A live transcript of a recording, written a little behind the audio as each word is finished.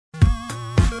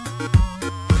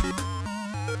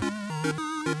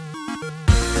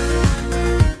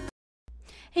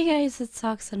Hey guys, it's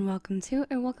Socks and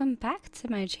welcome back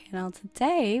to my channel.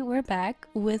 Today we're back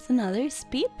with another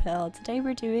speed build. Today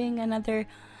we're doing another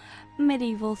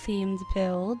medieval themed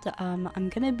build. I'm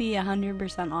gonna be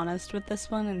 100% honest with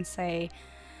this one and say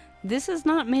this is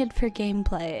not made for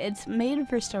gameplay. It's made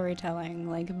for storytelling,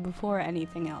 like before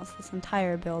anything else. This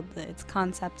entire build, its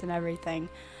concept and everything.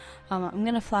 I'm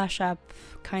gonna flash up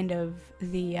kind of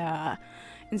the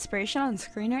inspiration on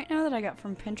screen right now that I got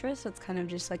from Pinterest. It's kind of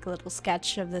just like a little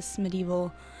sketch of this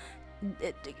medieval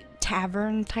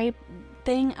tavern type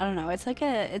thing. I don't know. It's like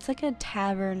a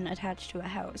tavern attached to a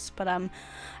house. But I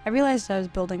realized I was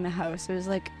building the house. It was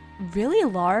like really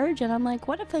large, and I'm like,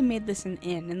 what if I made this an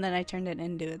inn? And then I turned it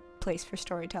into a place for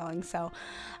storytelling. So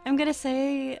I'm gonna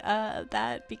say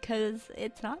that because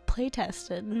it's not play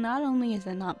tested. Not only is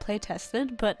it not play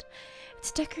tested, but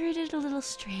it's decorated a little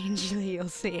strangely, you'll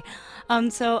see.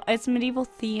 So it's medieval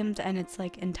themed, and it's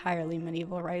like entirely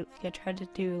medieval, right? Like I tried to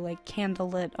do like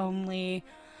candlelit only,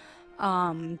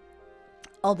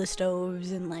 all the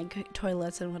stoves and like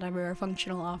toilets and whatever are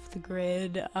functional off the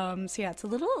grid. So yeah, it's a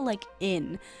little like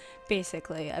inn,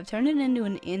 basically. I've turned it into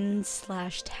an inn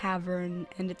slash tavern,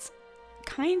 and it's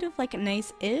kind of like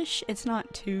nice-ish. It's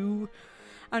not too,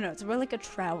 I don't know, it's more like a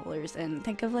traveler's inn.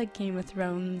 Think of like Game of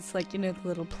Thrones, like, you know, the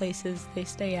little places they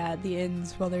stay at, the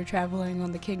inns while they're traveling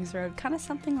on the King's Road, kind of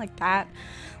something like that.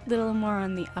 A little more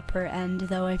on the upper end,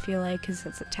 though, I feel like, because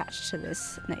it's attached to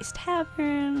this nice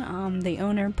tavern. The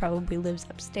owner probably lives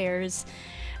upstairs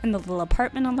in the little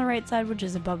apartment on the right side, which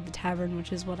is above the tavern,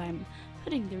 which is what I'm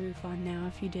putting the roof on now,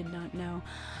 if you did not know.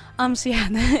 So yeah,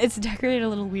 it's decorated a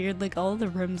little weird. Like, all of the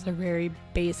rooms are very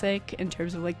basic in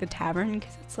terms of like the tavern,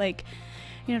 because it's like,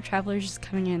 you know, travelers just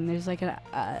coming in. There's like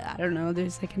I don't know,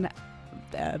 there's like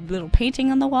a little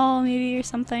painting on the wall maybe or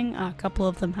something. A couple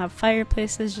of them have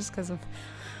fireplaces just because of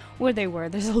where they were.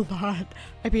 There's a lot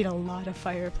of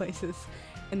fireplaces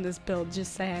in this build,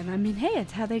 just saying. I mean, hey,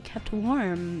 it's how they kept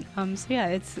warm. So yeah,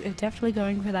 it's definitely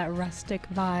going for that rustic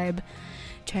vibe,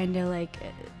 trying to like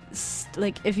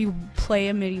if you play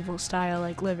a medieval style,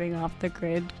 like living off the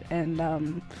grid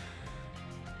and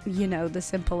you know, the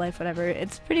simple life, whatever.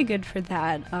 It's pretty good for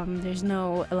that. There's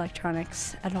no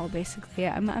electronics at all, basically.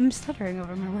 I'm stuttering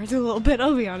over my words a little bit,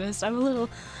 I'll be honest. I'm a little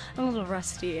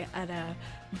rusty at a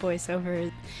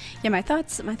voiceover. Yeah, my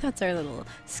thoughts are a little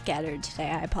scattered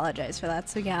today. I apologize for that.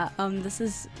 So yeah, this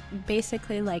is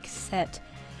basically like set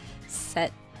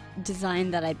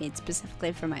design that I made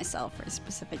specifically for myself for a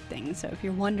specific thing. So if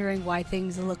you're wondering why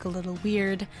things look a little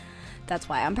weird, that's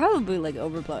why. I'm probably like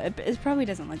overblown. It probably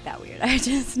doesn't look that weird. I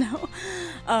just know.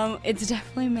 It's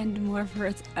definitely meant more for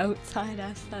its outside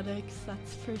aesthetics,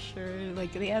 that's for sure.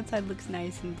 Like, the outside looks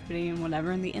nice and pretty and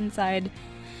whatever, and the inside,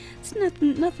 it's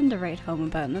nothing to write home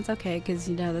about, and that's okay, because,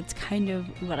 you know, that's kind of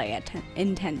what I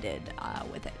intended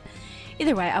with it.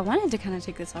 Either way, I wanted to kind of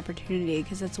take this opportunity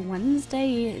because it's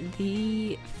Wednesday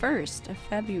the 1st of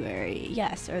February.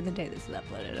 Yes, or the day this is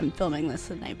uploaded. I'm filming this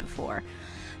the night before.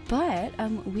 But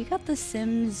we got the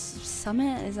Sims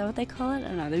Summit, is that what they call it? I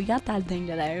don't know. We got that thing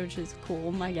today, which is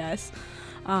cool, I guess.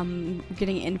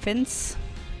 Getting infants,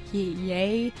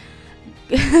 yay!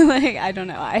 Like, I don't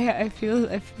know. I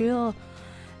feel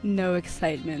no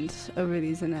excitement over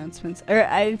these announcements. Or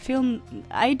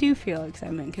I do feel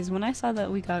excitement, because when I saw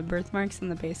that we got birthmarks in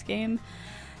the base game,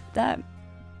 that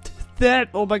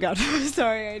oh my god,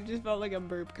 sorry, I just felt like a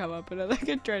burp come up, and I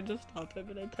tried to stop it,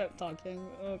 but I kept talking.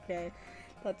 Okay.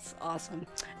 That's awesome.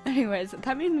 Anyways,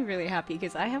 that made me really happy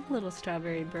because I have a little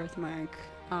strawberry birthmark.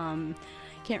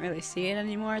 Can't really see it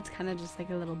anymore. It's kind of just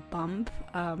like a little bump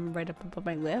right up above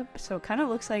my lip. So it kind of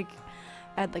looks like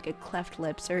I had like a cleft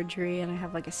lip surgery and I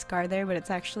have like a scar there, but it's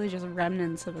actually just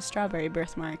remnants of a strawberry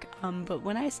birthmark. But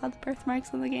when I saw the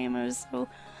birthmarks in the game,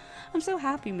 I'm so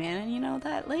happy, man. And you know,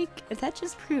 that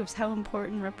just proves how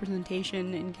important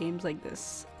representation in games like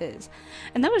this is.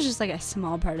 And that was just like a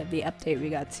small part of the update we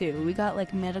got too. We got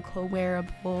like medical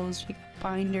wearables, we got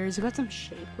binders, we got some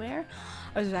shapewear.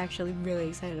 I was actually really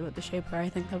excited about the shapewear. I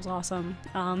think that was awesome.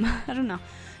 I don't know.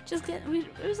 It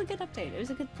was a good update. It was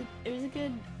a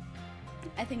good,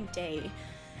 I think, day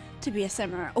to be a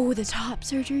simmer. Oh, the top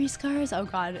surgery scars. Oh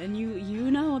god, and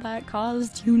you know that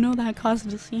caused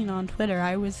a scene on Twitter.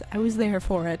 I was there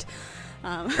for it,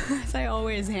 as I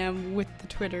always am with the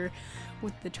Twitter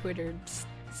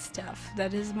stuff.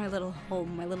 That is my little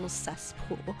home, my little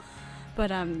cesspool. But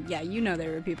yeah, you know,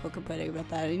 there were people complaining about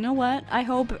that. You know what?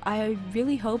 I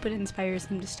really hope it inspires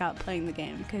them to stop playing the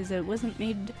game, because it wasn't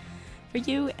made for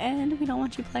you, and we don't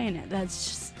want you playing it.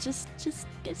 That's just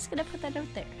gonna put that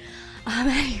out there.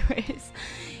 Anyways,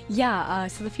 Yeah,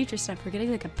 so the future stuff, we're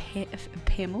getting like a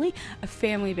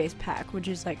family-based pack, which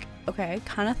is like, okay,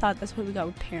 kind of thought that's what we got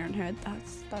with Parenthood.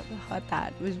 Thought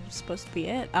that was supposed to be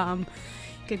it. You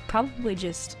could probably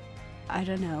just, I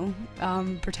don't know,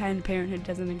 pretend Parenthood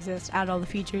doesn't exist, add all the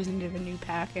features into the new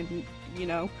pack, and, you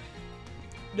know,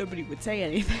 nobody would say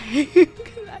anything.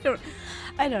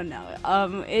 I don't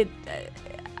know.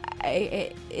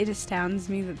 It astounds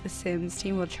me that the Sims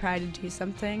team will try to do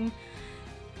something,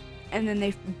 and then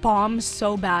they bomb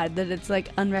so bad that it's like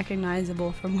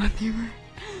unrecognizable from what they were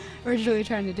originally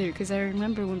trying to do. Because I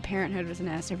remember when Parenthood was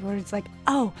announced, everyone was like,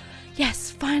 oh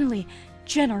yes, finally,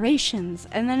 generations,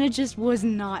 and then it just was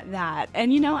not that.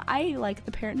 And you know, I like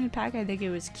the Parenthood pack. I think it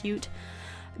was cute.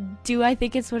 Do I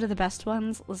think it's one of the best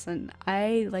ones? Listen,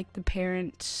 I like the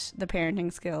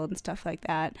parenting skill and stuff like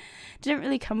that. Didn't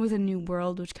really come with a new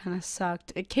world, which kind of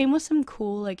sucked. It came with some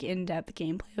cool, like, in-depth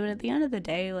gameplay, but at the end of the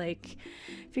day, like,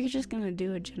 if you're just gonna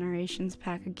do a Generations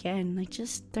pack again, like,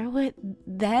 just throw it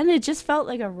then. It just felt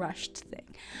like a rushed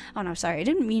thing. Oh no, sorry, I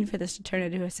didn't mean for this to turn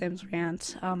into a Sims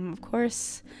rant. Of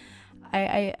course,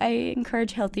 I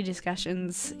encourage healthy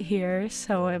discussions here,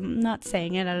 so I'm not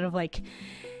saying it out of, like,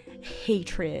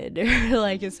 hatred or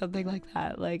like something like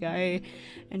that. Like, I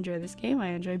enjoy this game, I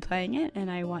enjoy playing it,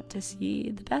 and I want to see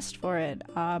the best for it.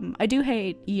 I do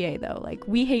hate EA though. Like,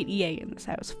 we hate EA in this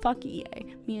house. Fuck EA.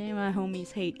 Me and my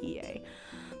homies hate EA,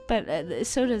 but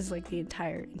so does like the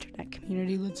entire internet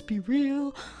community, let's be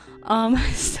real.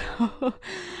 So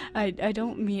I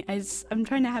don't mean, I'm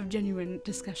trying to have genuine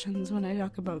discussions when I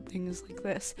talk about things like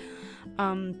this.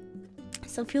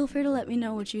 So feel free to let me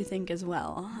know what you think as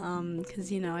well,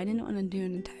 because, you know, I didn't want to do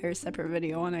an entire separate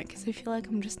video on it, because I feel like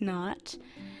I'm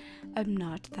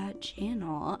not that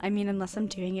channel. I mean, unless I'm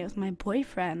doing it with my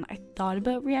boyfriend. I thought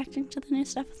about reacting to the new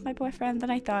stuff with my boyfriend, then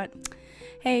I thought,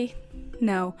 hey,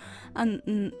 no,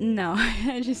 no,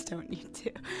 I just don't need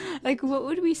to. Like, what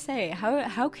would we say?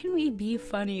 How can we be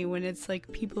funny when it's,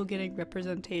 like, people getting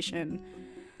representation?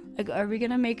 Like, are we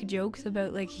gonna make jokes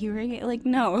about, like, hearing it? Like,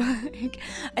 no. Like,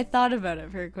 I thought about it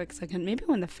for a quick second. Maybe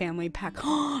when the family pack,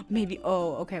 maybe,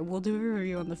 oh, okay, we'll do a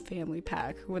review on the family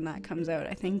pack when that comes out.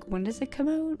 I think, when does it come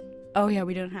out? Oh yeah,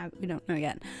 we don't know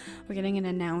yet. We're getting an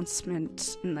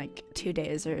announcement in like 2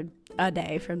 days or a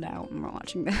day from now when we're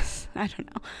watching this. I don't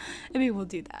know. Maybe we'll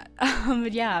do that.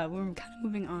 But yeah, we're kind of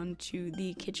moving on to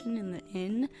the kitchen in the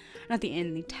inn. Not the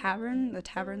inn, the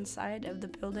tavern side of the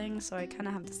building. So I kind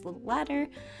of have this little ladder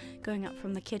going up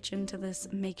from the kitchen to this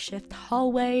makeshift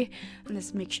hallway. And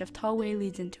this makeshift hallway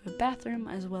leads into a bathroom,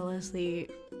 as well as the,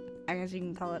 I guess you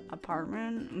can call it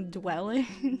apartment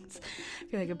dwellings. I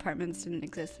feel like apartments didn't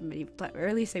exist in medieval times, or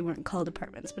at least they weren't called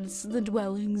apartments, but it's the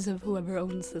dwellings of whoever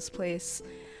owns this place,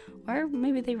 or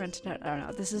maybe they rented it out. I don't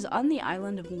know. This is on the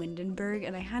island of Windenburg,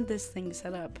 and I had this thing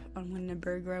set up on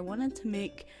Windenburg where I wanted to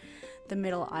make the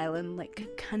middle island like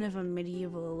kind of a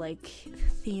medieval, like,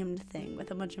 themed thing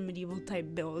with a bunch of medieval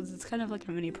type builds. It's kind of like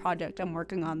a mini project I'm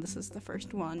working on. This is the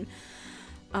first one.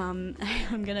 I'm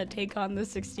gonna take on the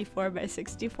 64 by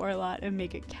 64 lot and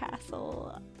make a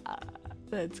castle.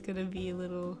 That's gonna be a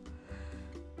little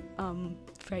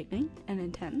frightening and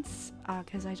intense,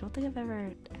 because I don't think I've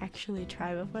ever actually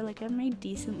tried before. Like, I've made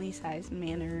decently sized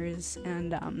manors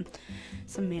and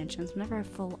some mansions, never a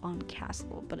full-on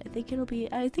castle, but I think it'll be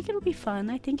fun.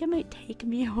 I think it might take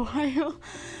me a while.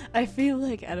 I feel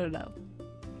like, I don't know,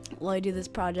 while I do this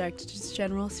project, just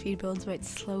general speed builds might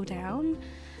slow down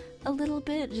a little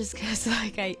bit, just because,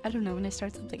 like, I don't know, when I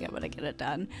start something I want to get it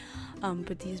done,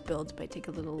 but these builds might take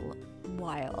a little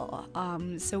while.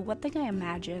 So one thing I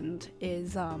imagined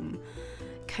is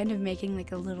kind of making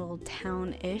like a little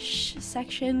town-ish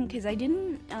section, because I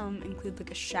didn't include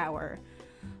like a shower.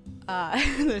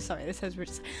 Sorry, this sounds weird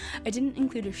to say. I didn't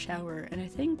include a shower, and I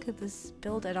think this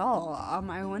build at all.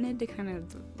 I wanted to kind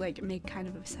of like make kind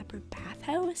of a separate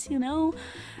bathhouse, you know,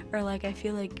 or like I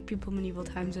feel like people in medieval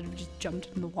times would have just jumped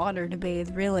in the water to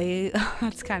bathe. Really,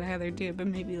 that's kind of how they do it. But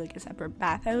maybe like a separate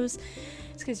bathhouse,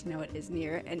 it's because, you know, it is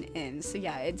near an inn. So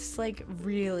yeah, it's like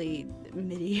really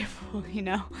medieval, you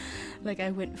know. Like,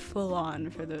 I went full on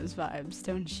for those vibes.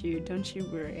 Don't you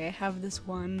worry. I have this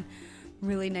one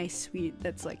really nice suite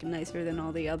that's like nicer than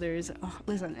all the others. Oh,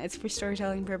 listen, it's for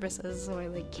storytelling purposes, so I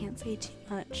like can't say too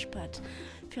much, but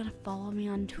if you want to follow me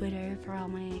on Twitter for all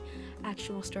my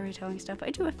actual storytelling stuff,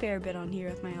 I do a fair bit on here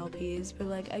with my LPs, but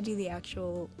like I do the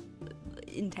actual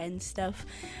intense stuff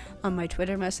on my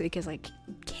Twitter, mostly because like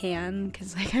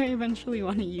because like I eventually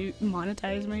want to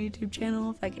monetize my YouTube channel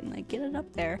if I can like get it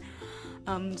up there.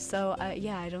 So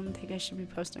yeah, I don't think I should be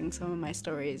posting some of my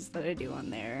stories that I do on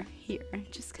there here,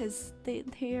 just because they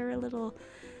are a little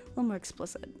little more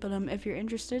explicit. But if you're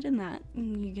interested in that,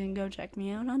 you can go check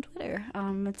me out on Twitter.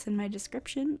 It's in my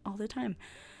description all the time.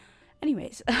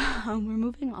 Anyways, we're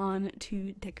moving on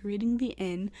to decorating the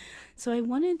inn. So I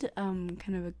wanted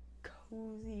kind of a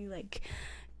cozy like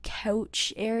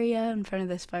couch area in front of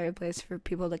this fireplace for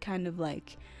people to kind of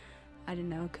like, I don't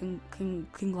know,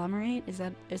 conglomerate. Is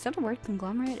that a word?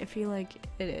 Conglomerate? I feel like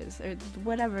it is, or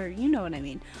whatever. You know what I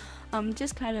mean.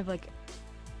 Just kind of like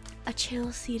a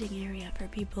chill seating area for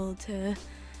people to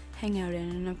hang out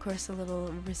in, and of course a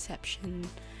little reception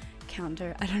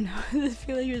counter. I don't know. I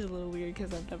feel like it's a little weird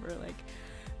because I've never like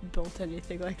built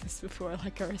anything like this before,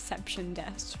 like a reception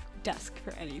desk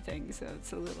for anything. So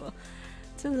it's a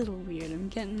little weird. I'm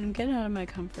getting out of my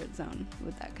comfort zone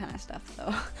with that kind of stuff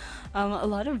though. A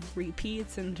lot of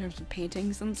repeats in terms of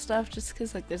paintings and stuff, just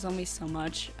because like there's only so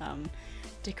much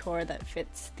decor that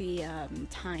fits the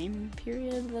time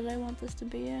period that I want this to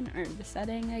be in, or the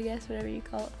setting, I guess, whatever you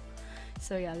call it.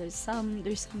 So yeah, there's some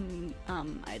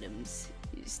items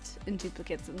used in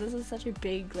duplicates. And this is such a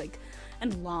big like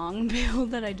and long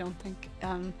build that I don't think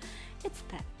it's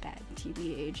that bad,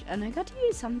 TBH. And I got to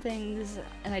use some things,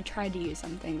 and I tried to use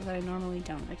some things that I normally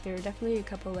don't. Like there were definitely a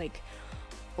couple like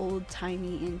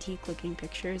old-timey antique-looking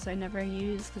pictures I never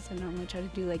use, because I normally try to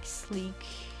do like sleek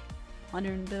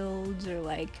modern builds, or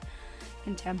like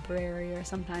contemporary, or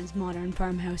sometimes modern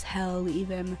farmhouse hell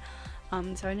even.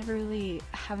 So I never really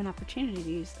have an opportunity to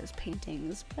use those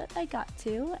paintings, but I got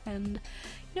to, and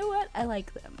you know what? I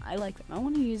like them. I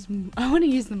want to use them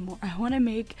more. I want to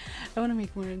make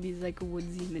one of these like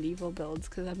woodsy medieval builds,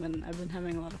 because I've been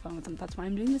having a lot of fun with them. That's why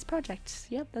I'm doing this project.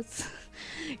 Yep, that's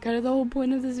kind of the whole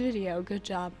point of this video. Good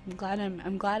job.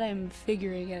 I'm glad I'm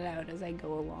figuring it out as I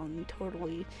go along.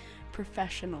 Totally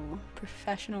professional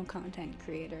content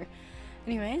creator.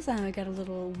 Anyways, I got a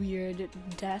little weird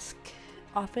desk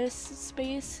office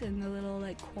space in the little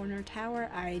like corner tower.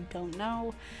 I don't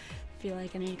know. Feel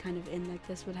like any kind of inn like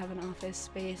this would have an office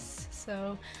space.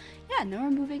 So yeah, now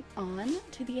we're moving on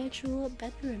to the actual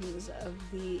bedrooms of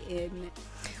the inn.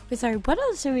 Wait, sorry, what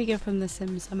else did we get from the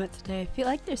Sim Summit today? I feel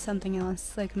like there's something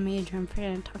else like major I'm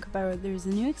forgetting to talk about. There's a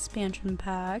new expansion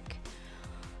pack.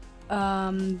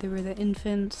 There were the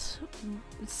infants,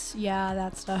 yeah,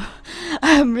 that stuff.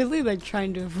 I'm really like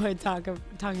trying to avoid talking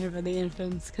about the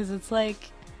infants, because it's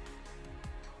like,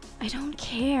 I don't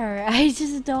care. I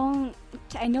just don't.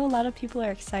 I know a lot of people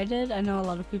are excited. I know a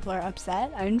lot of people are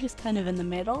upset. I'm just kind of in the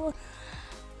middle.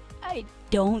 I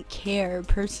don't care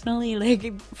personally.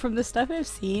 Like from the stuff I've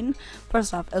seen,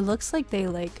 first off, it looks like they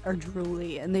like are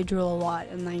drooly, and they drool a lot,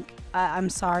 and like I'm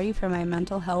sorry for my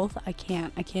mental health. I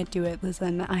can't do it.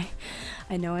 Listen,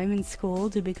 I know I'm in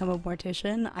school to become a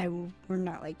mortician. We're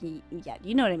not like yet.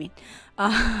 You know what I mean?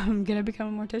 I'm gonna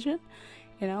become a mortician.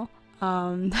 You know,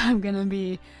 I'm gonna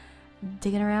be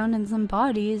digging around in some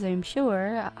bodies, I'm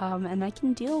sure, and I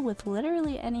can deal with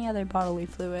literally any other bodily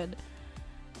fluid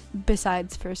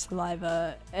besides for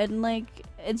saliva. And like,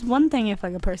 it's one thing if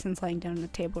like a person's laying down on the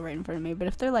table right in front of me, but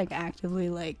if they're like actively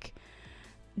like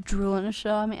drooling a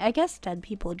show, I mean, I guess dead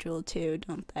people drool too,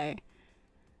 don't they?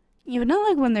 Yeah, but not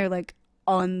like when they're like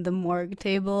on the morgue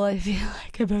table. I feel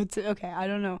like okay, I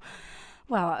don't know.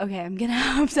 Wow, okay, I'm gonna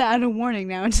have to add a warning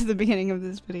now into the beginning of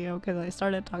this video, because I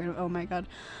started talking about, oh my god.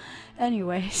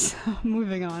 Anyways,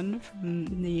 moving on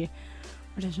from the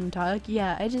mortician talk.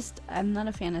 Yeah, I'm not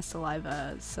a fan of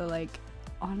saliva, so like,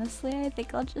 honestly, I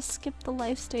think I'll just skip the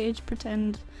life stage,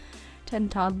 pretend 10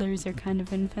 toddlers are kind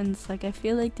of infants. Like, I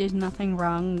feel like there's nothing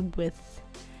wrong with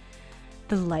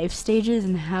the life stages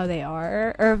and how they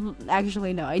are. Or,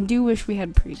 actually, no, I do wish we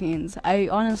had preteens. I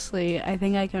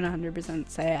think I can 100%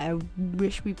 say I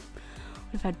wish we would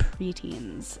have had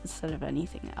preteens instead of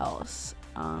anything else.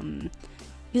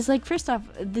 Because, like, first off,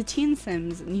 the teen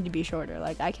sims need to be shorter.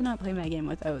 Like, I cannot play my game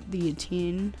without the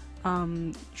teen,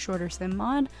 shorter sim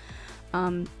mod.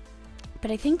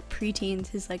 But I think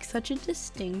preteens is, like, such a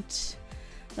distinct,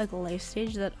 like, life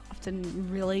stage that often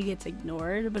really gets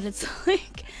ignored. But it's,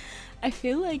 like, I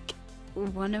feel like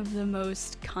one of the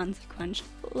most consequential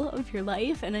of your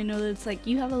life. And I know that it's, like,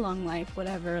 you have a long life,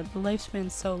 whatever. The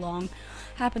lifespan's so long.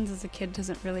 Happens as a kid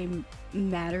doesn't really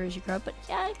matter as you grow up, but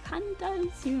yeah, it kind of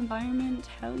does. Your environment,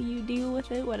 how you deal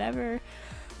with it, whatever.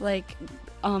 Like,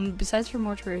 besides for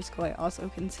mortuary school, I also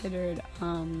considered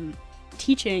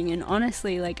teaching, and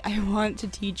honestly, like, I want to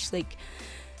teach like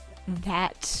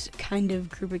that kind of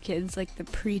group of kids, like the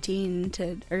preteen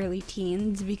to early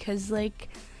teens, because like,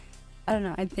 I don't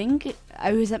know, I think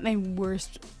I was at my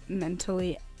worst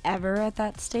mentally ever at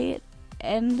that state,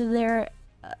 and they're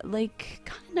like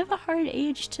kind of a hard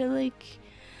age to like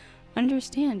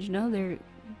understand, you know.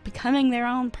 becoming their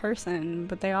own person,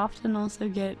 but they often also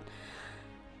get,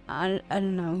 I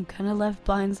don't know, kind of left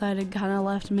blindsided, kind of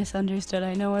left misunderstood.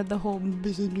 I know the whole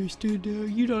misunderstood,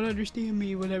 you don't understand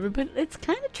me, whatever, but it's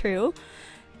kind of true.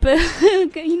 But,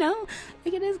 you know,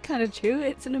 like, it is kind of true.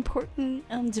 It's an important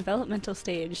developmental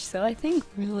stage. So I think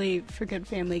really for good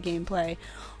family gameplay,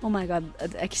 oh my god,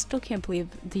 I still can't believe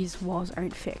these walls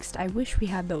aren't fixed. I wish we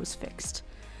had those fixed.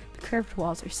 The curved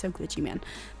walls are so glitchy, man.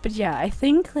 But yeah, I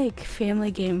think like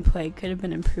family gameplay could have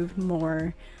been improved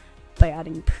more by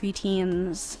adding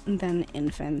preteens than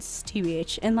infants,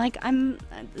 TBH. And like,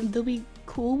 they'll be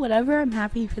cool, whatever. I'm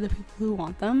happy for the people who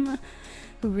want them,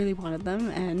 who really wanted them,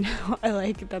 and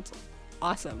that's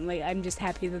awesome. Like, I'm just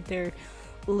happy that they're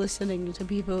listening to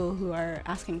people who are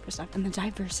asking for stuff. And the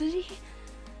diversity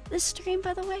this stream,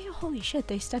 by the way, holy shit,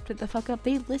 they stepped it the fuck up.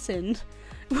 They listened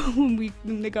when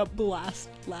they got blast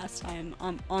last time.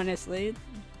 Honestly,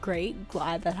 great,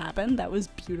 glad that happened. That was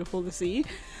beautiful to see.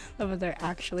 That they're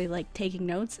actually like taking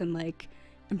notes and like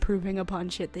improving upon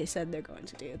shit they said they're going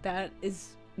to do. That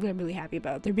is what I'm really happy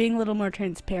about. They're being a little more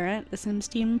transparent, the Sims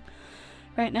team,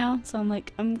 right now, so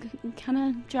I'm kind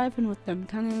of jiving with them,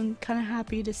 kind of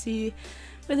happy to see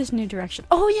for this new direction.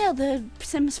 Oh yeah, the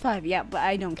Sims 5, yeah, but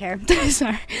I don't care.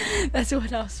 Sorry, that's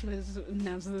what else was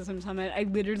announced at the Sims Summit. I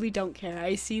literally don't care.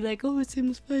 I see like, oh,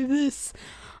 Sims 5 this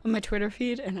on my Twitter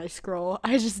feed, and I scroll.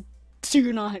 I just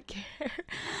do not care.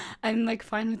 I'm like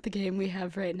fine with the game we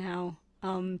have right now.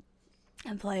 I'm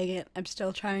playing it. I'm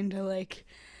still trying to like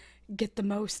get the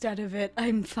most out of it.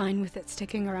 I'm fine with it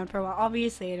sticking around for a while.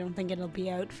 Obviously, I don't think it'll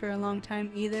be out for a long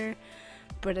time either,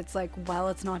 but it's like, while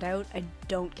it's not out, I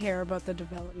don't care about the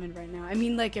development right now. I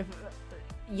mean, like, if,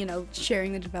 you know,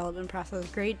 sharing the development process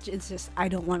is great, it's just, I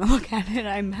don't want to look at it.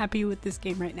 I'm happy with this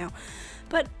game right now.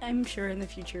 But I'm sure in the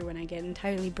future, when I get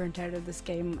entirely burnt out of this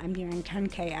game, I'm nearing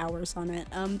 10k hours on it,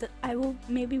 that I will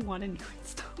maybe want a new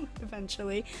install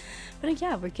eventually. But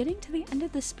yeah, we're getting to the end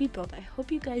of the speed build. I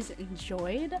hope you guys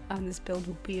enjoyed. This build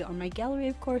will be on my gallery,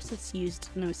 of course. It's used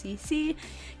no CC.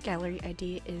 Gallery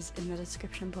ID is in the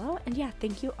description below. And yeah,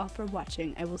 thank you all for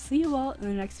watching. I will see you all in the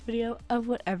next video of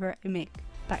whatever I make.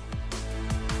 Bye.